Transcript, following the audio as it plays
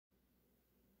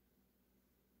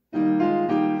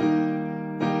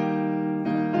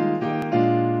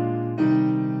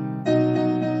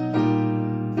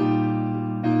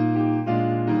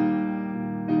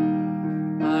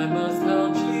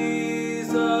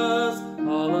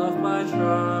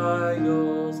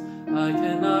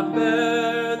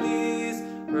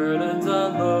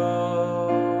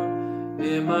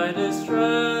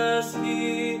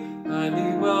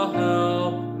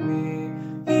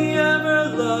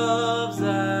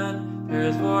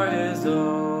cares for his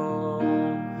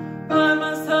own. I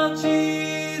must tell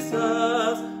Jesus,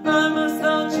 I must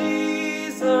tell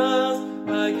Jesus,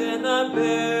 I cannot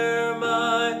bear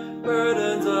my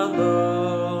burdens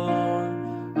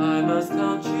alone. I must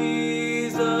tell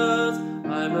Jesus,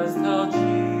 I must tell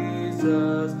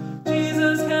Jesus,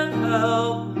 Jesus can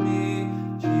help me,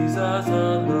 Jesus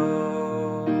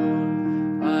alone.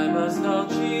 I must tell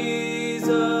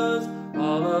Jesus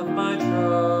all of my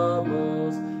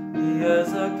troubles. He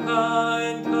is a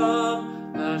kind,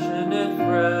 compassionate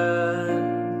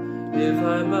friend. If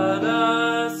I'm but